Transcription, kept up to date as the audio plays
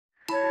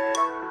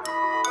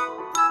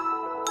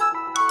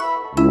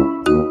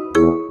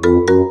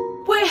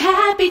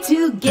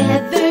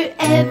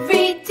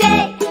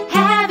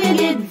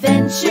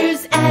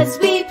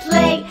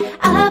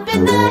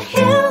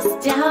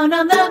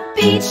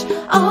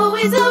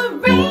always a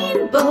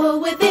rainbow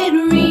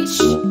within reach.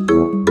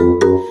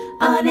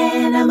 On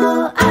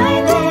Animal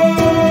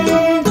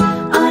Island,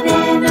 on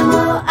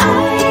Animal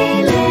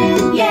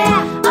Island,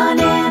 yeah, on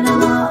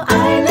Animal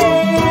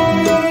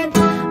Island,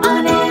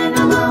 on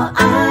Animal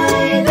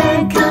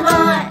Island, come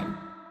on.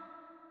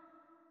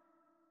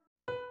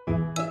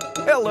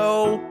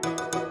 Hello.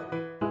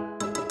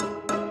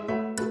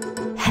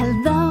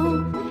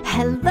 Hello,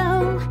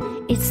 hello,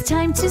 it's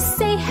time to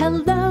say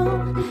hello.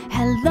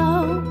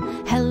 Hello,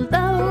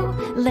 hello,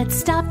 let's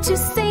stop to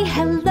say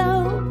hello.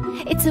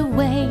 It's a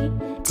way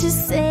to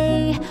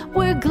say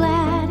we're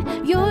glad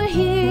you're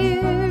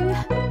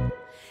here.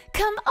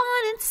 Come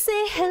on and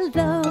say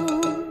hello.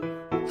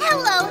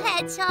 Hello,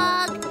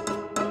 Hedgehog.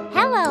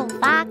 Hello,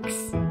 Fox.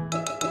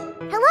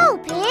 Hello,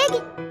 Pig.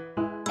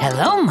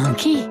 Hello,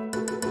 Monkey.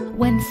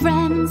 When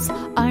friends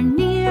are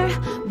near,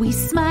 we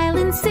smile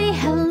and say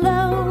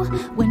hello.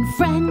 When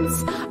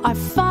friends are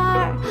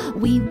far,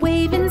 we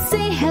wave and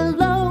say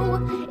hello.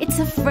 It's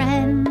a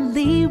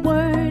friendly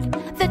word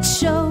that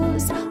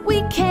shows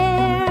we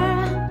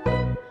care.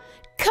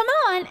 Come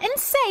on and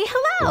say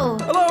hello.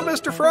 Hello,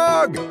 Mr.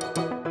 Frog.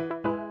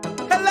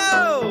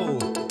 Hello.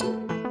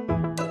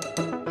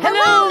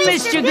 Hello,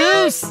 Mr.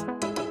 Goose.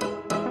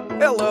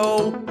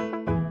 Hello.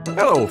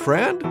 Hello,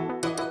 friend.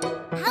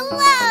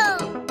 Hello.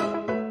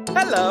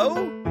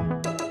 Hello.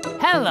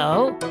 Hello.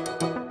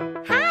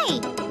 Hi,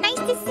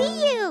 nice to see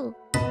you.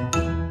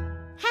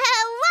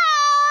 Hello.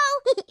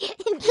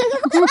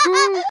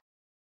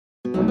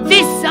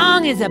 This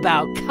song is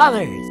about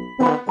colors.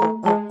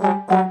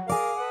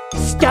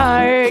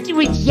 Start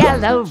with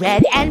yellow,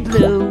 red, and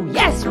blue.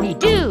 Yes, we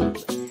do.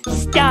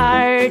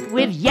 Start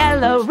with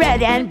yellow,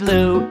 red, and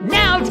blue.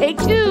 Now take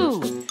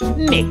two.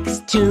 Mix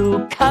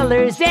two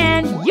colors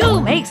and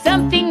you'll make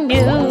something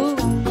new.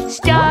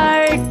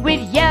 Start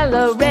with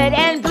yellow, red,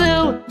 and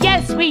blue.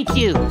 Yes, we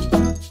do.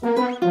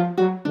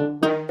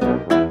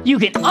 You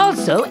can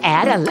also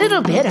add a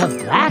little bit of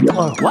black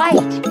or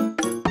white.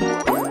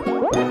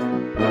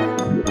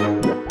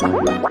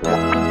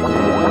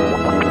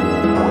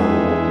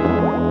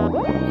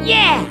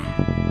 Yeah!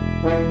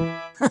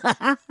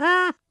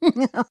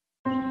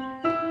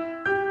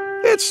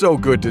 It's so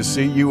good to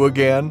see you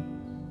again.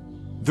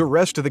 The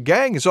rest of the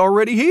gang is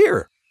already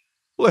here.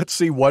 Let's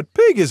see what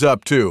Pig is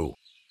up to.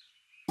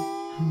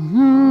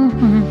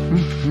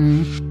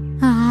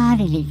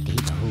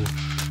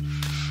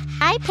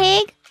 Hi,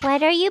 Pig.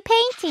 What are you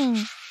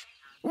painting?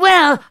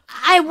 Well,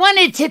 I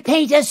wanted to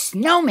paint a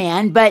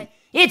snowman, but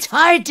it's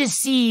hard to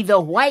see the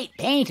white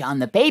paint on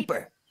the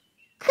paper.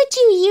 Could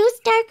you use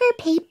darker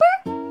paper?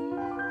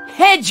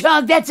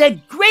 Hedgehog, that's a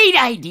great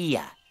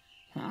idea.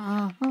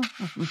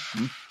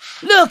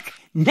 Look,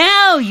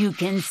 now you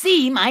can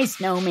see my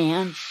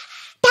snowman.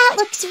 That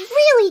looks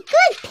really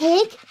good,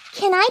 Pig.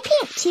 Can I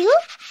paint too?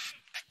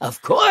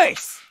 Of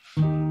course.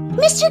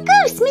 Mr.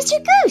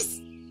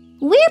 Goose,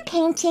 we're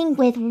painting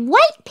with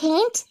white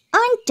paint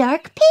on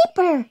dark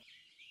paper.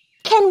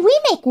 Can we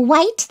make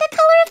white the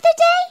color of the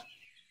day?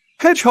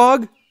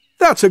 Hedgehog,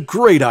 that's a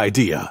great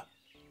idea.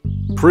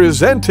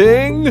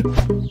 Presenting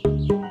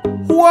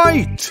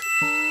white.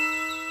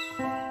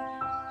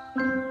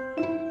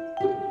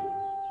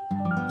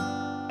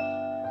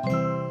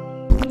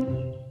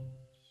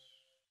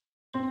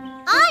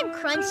 I'm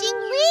crunching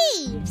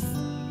leaves,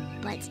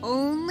 but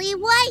only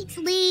white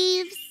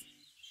leaves.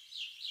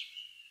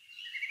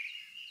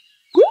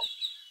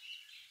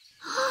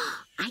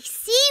 I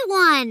see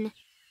one.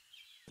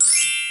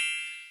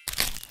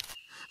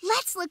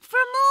 Let's look for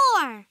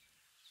more.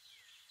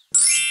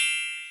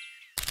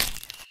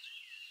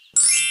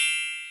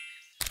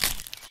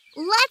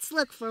 Let's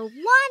look for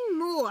one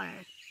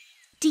more.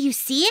 Do you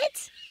see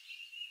it?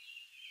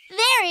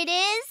 There it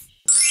is.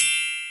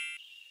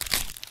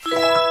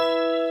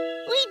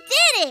 We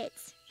did it!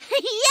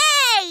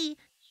 Yay!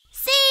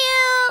 See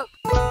you!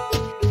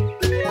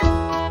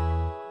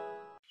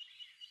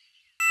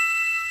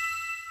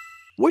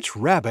 Which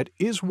rabbit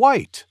is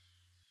white?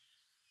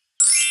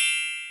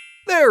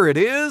 There it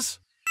is.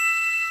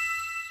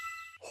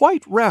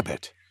 White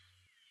rabbit.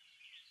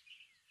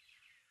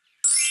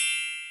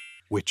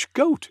 Which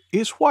goat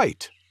is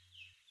white?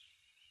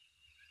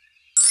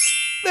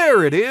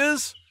 There it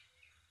is.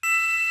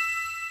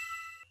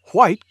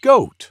 White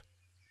goat.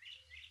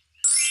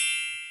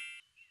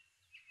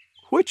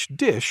 Which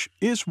dish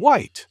is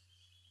white?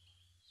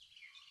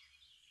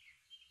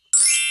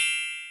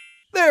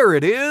 There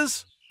it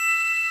is.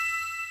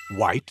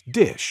 White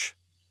dish.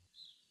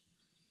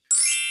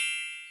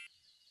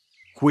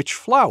 Which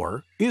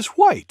flower is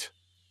white?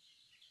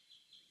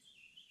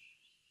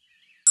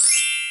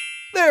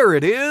 There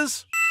it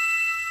is.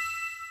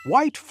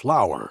 White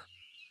flower.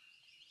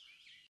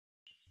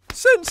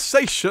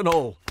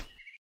 Sensational!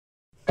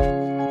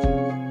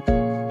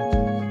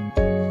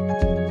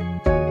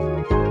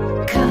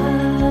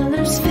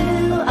 Colors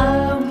fill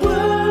our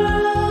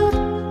world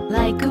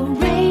like a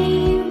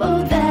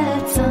rainbow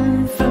that's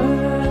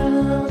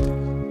unfurled,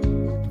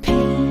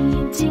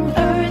 painting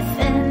earth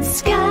and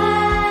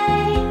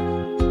sky,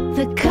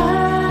 the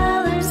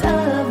colors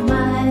of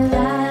my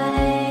life.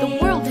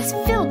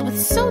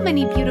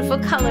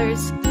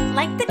 colors,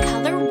 like the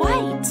color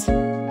white.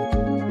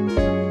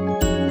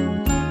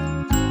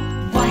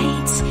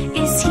 White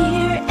is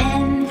here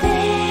and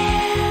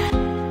there.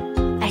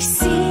 I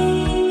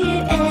see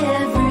it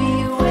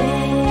everywhere.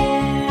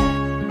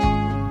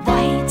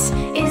 White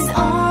is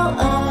all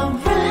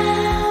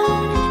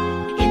around,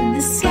 in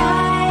the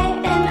sky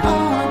and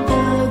on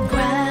the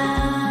ground.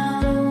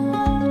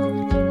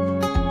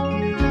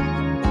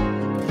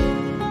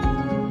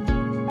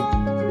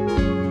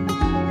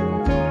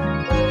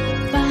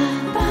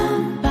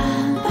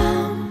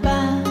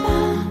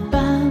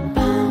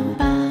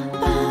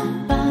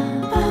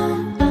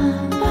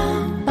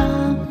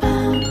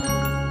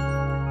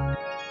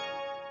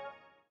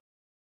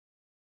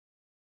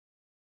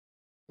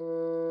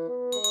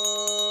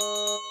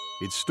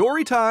 It's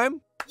story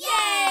time.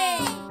 Yay!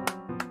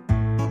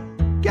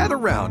 Gather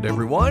round,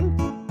 everyone.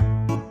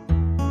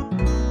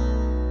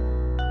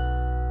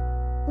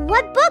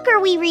 What book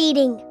are we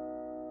reading?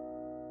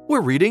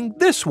 We're reading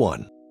this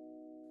one.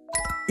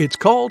 It's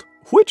called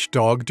Which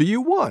Dog Do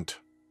You Want?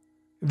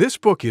 This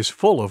book is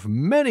full of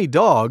many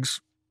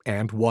dogs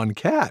and one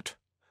cat.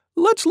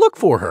 Let's look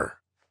for her.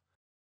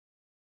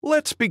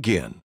 Let's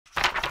begin.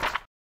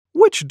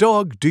 Which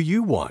Dog Do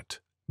You Want?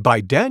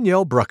 By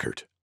Danielle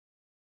Bruckert.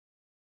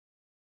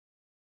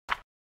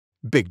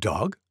 Big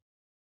dog.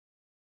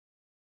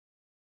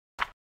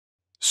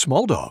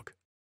 Small dog.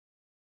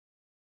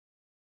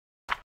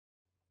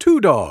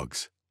 Two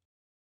dogs.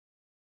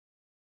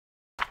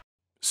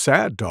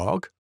 Sad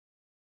dog.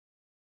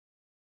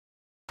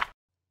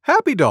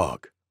 Happy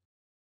dog.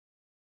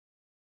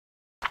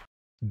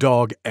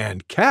 Dog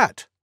and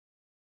cat.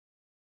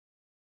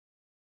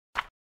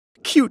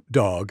 Cute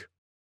dog.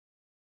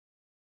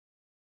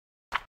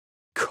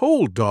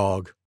 Cold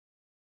dog.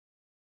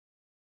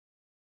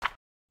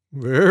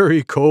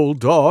 Very cold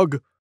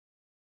dog.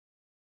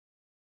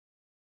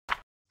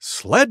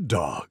 Sled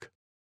dog.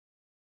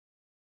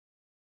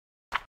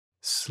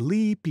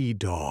 Sleepy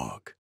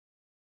dog.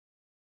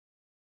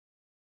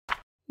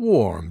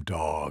 Warm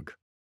dog.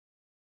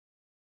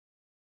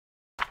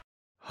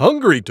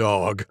 Hungry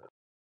dog.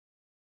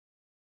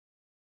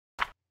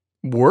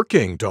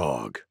 Working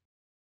dog.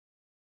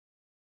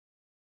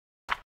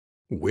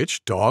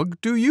 Which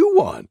dog do you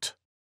want?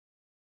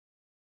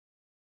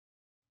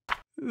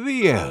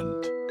 The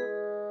end.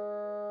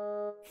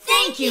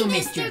 Thank you,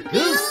 Mr.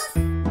 Goose.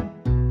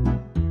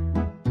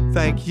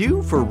 Thank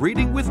you for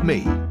reading with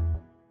me.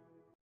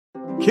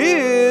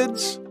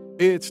 Kids,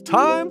 it's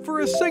time for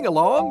a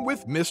sing-along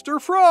with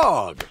Mr.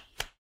 Frog.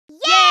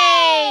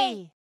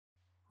 Yay!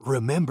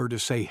 Remember to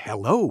say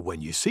hello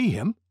when you see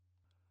him.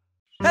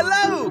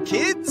 Hello,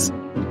 kids!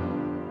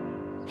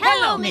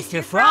 Hello,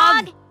 Mr.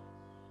 Frog.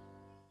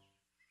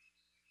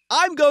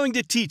 I'm going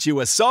to teach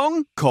you a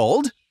song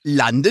called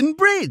London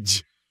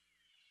Bridge.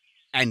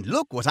 And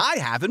look what I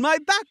have in my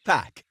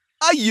backpack,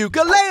 a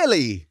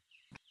ukulele.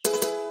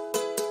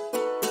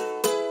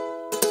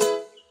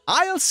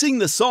 I'll sing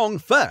the song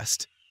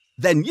first,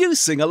 then you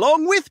sing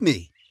along with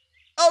me.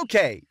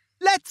 Okay,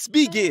 let's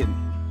begin.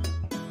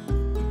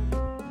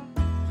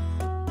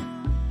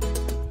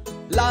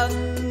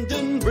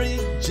 London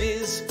Bridge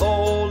is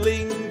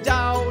falling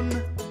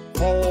down,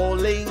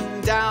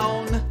 falling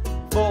down,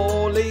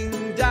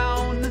 falling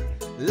down.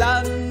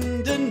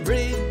 London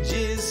Bridge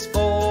is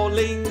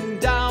falling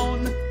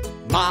down,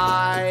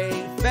 my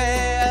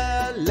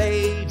fair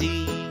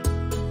lady.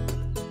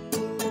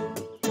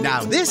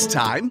 Now this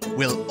time,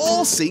 we'll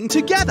all sing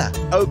together,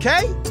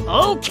 okay?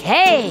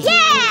 Okay.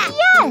 Yeah!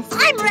 Yes!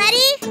 I'm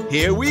ready!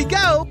 Here we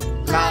go.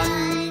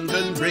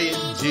 London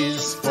Bridge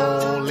is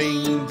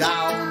falling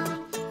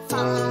down,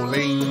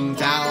 falling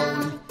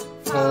down,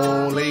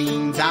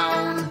 falling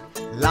down.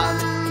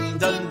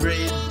 London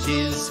Bridge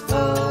is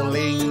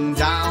falling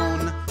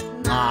down,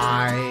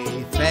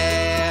 my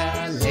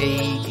fair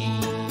lady.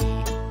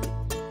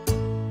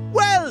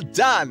 Well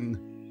done!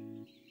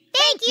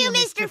 Thank you,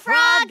 Mr.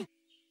 Frog!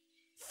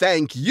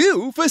 Thank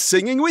you for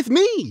singing with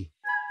me.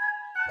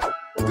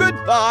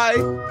 Goodbye.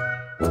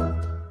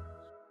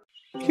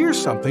 Here's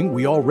something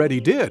we already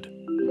did.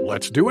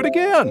 Let's do it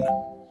again.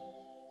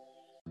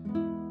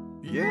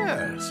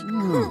 Yes.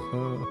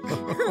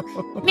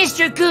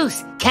 Mr.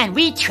 Goose, can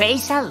we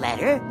trace a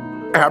letter?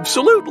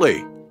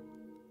 Absolutely.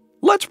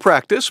 Let's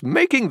practice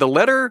making the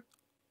letter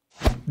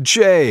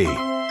J.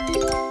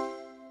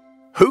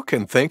 Who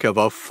can think of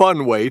a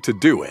fun way to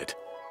do it?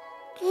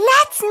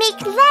 Let's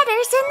make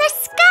letters in the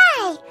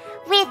sky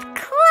with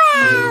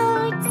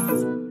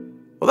clouds.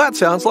 Well, that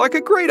sounds like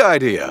a great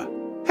idea.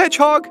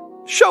 Hedgehog,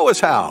 show us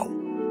how.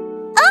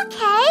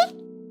 Okay.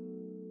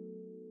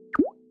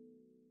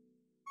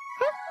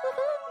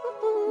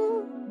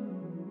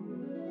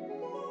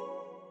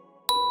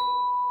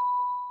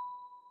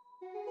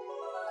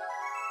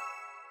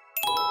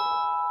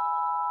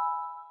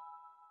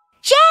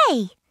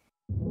 J.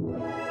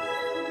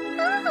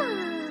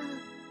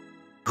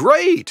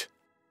 Great.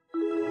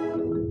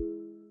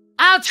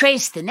 I'll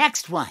trace the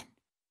next one.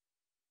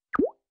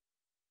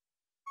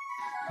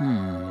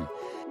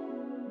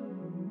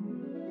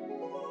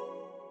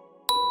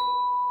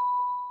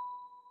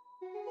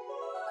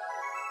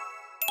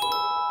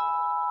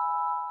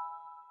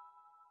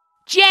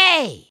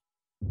 J!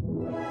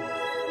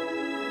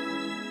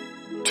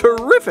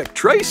 Terrific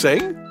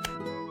tracing!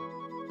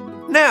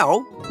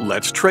 Now,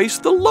 let's trace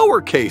the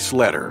lowercase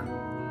letter.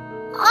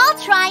 I'll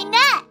try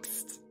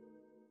next.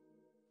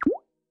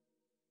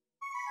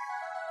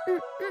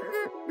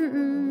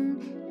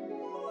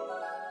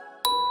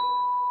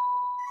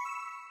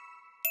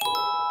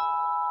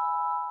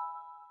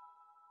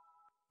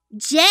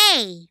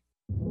 J.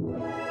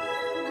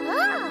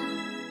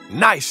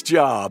 Nice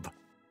job!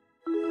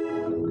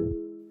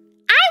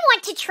 I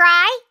want to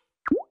try.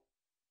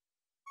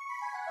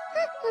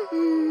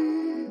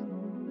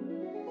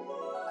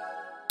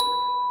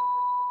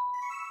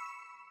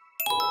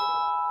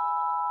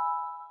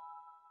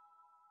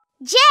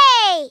 J.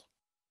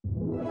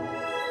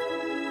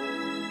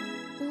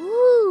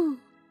 Ooh.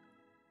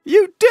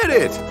 You did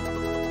it!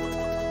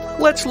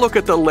 Let's look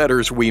at the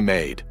letters we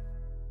made.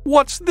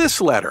 What's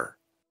this letter?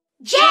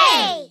 J.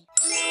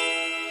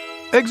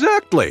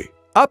 Exactly.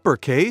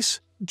 Uppercase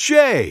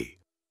J.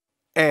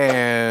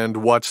 And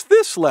what's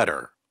this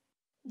letter?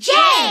 J.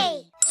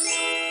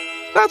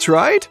 That's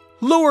right.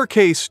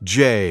 Lowercase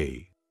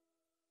j.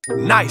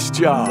 Nice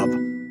job.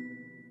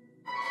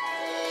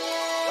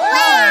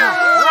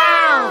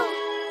 Wow!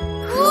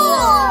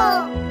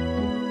 Cool!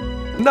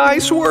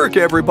 Nice work,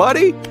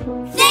 everybody.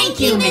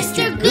 Thank you,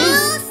 Mr.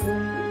 Goose.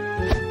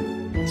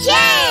 J.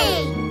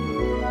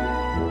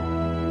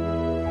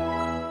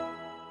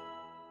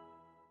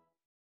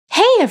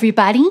 Hey,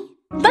 everybody!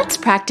 Let's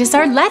practice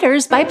our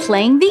letters by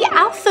playing the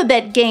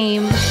alphabet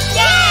game. Yay!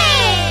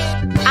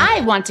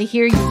 I want to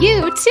hear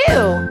you,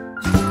 too.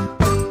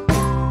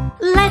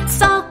 Let's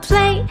all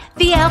play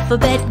the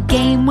alphabet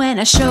game. When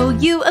I show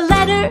you a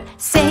letter,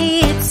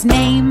 say its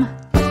name.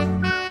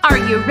 Are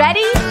you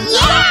ready?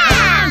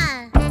 Yeah!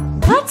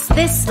 What's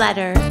this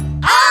letter?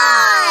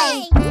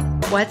 I.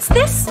 What's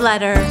this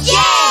letter?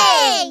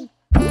 J.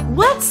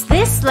 What's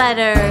this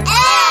letter?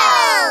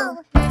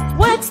 L.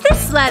 What's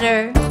this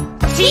letter?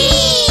 T.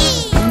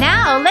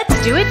 Now let's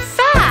do it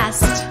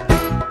fast.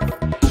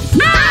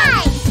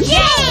 I. J.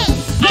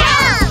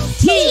 L.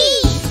 T.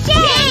 J.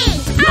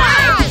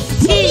 I.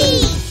 T.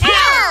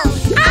 L.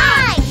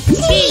 I.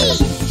 T.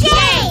 J.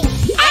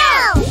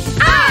 L.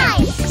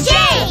 I. J.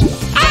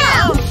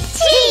 L.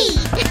 T.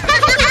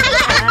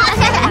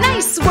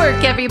 Nice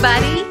work,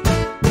 everybody.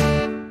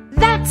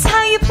 That's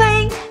how you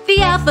play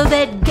the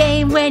alphabet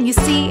game. When you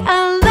see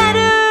a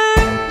letter,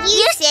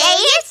 You say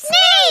its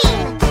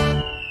name.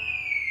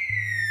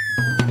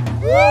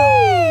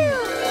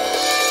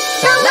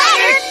 The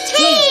letter T.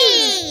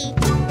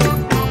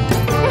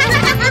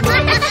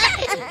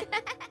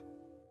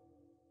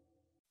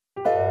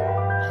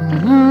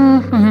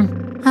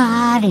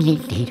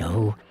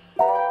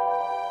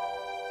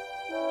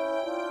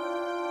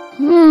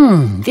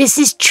 This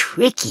is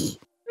tricky.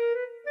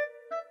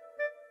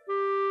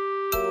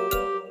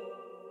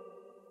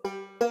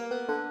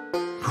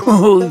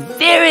 Oh,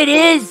 there it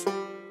is.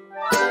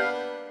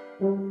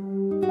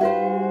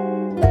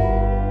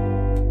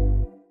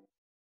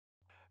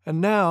 And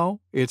now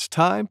it's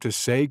time to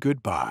say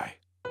goodbye.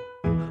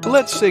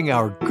 Let's sing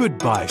our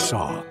goodbye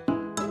song.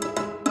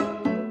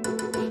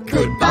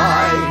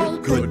 Goodbye,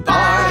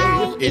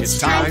 goodbye, it's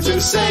time to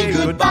say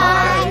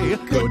goodbye.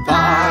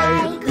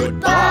 Goodbye,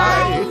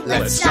 goodbye,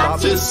 let's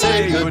stop to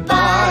say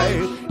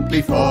goodbye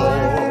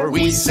before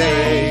we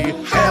say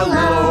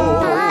hello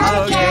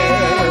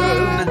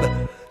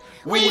again.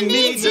 We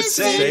need to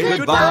say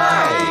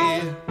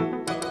goodbye.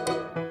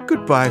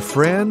 Goodbye,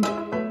 friend.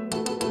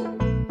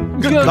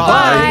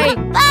 Goodbye.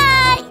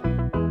 Bye.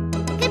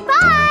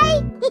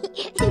 Goodbye.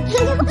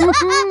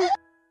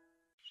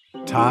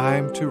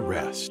 Time to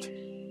rest.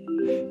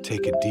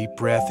 Take a deep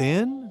breath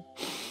in.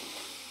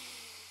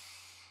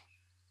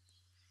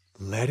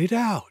 Let it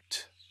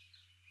out.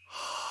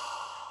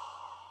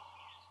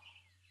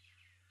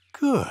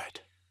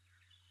 Good.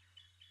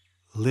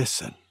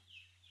 Listen.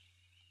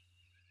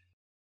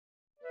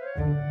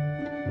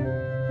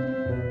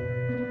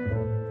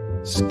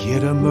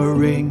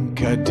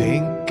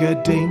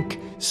 Skidamarinka-dinka-dink,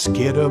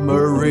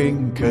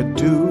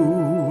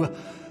 skidamarinka-doo.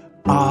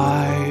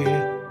 I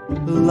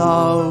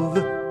love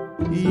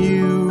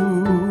you.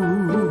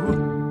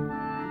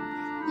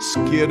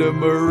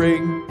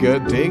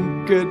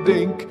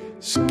 Skidamarinka-dinka-dink,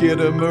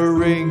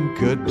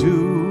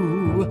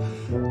 skidamarinka-doo.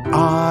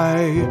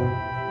 I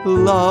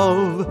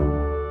love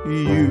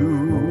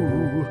you.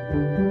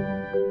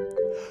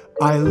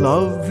 I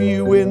love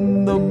you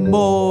in the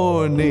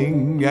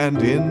morning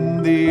and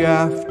in the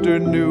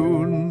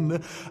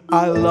afternoon.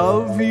 I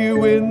love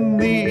you in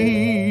the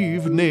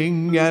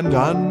evening and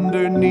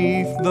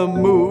underneath the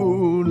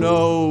moon.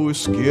 Oh,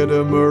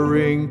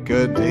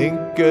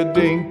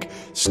 skidamarinka-dinka-dink,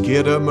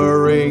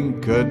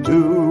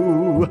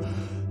 skidamarinka-doo.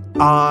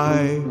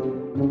 I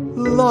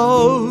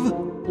love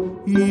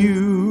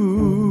you.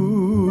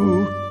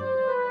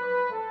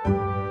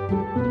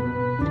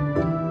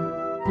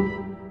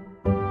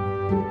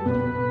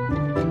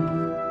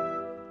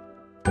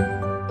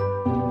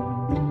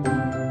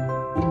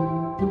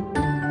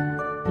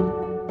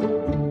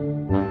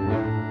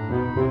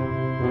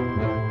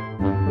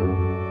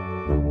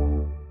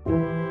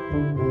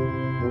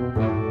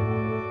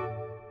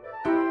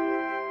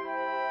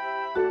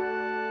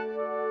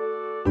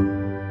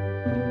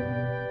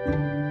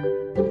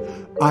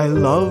 I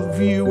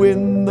love you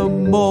in the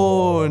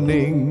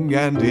morning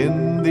and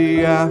in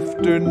the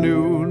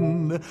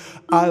afternoon.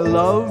 I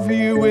love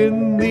you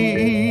in the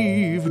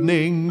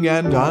evening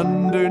and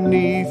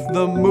underneath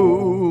the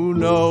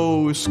moon.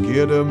 Oh,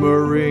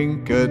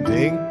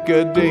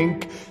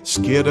 skidamarinka-dink-a-dink,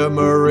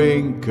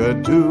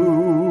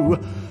 skidamarinka-doo.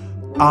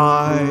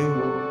 I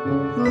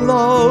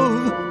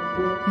love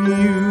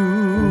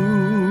you.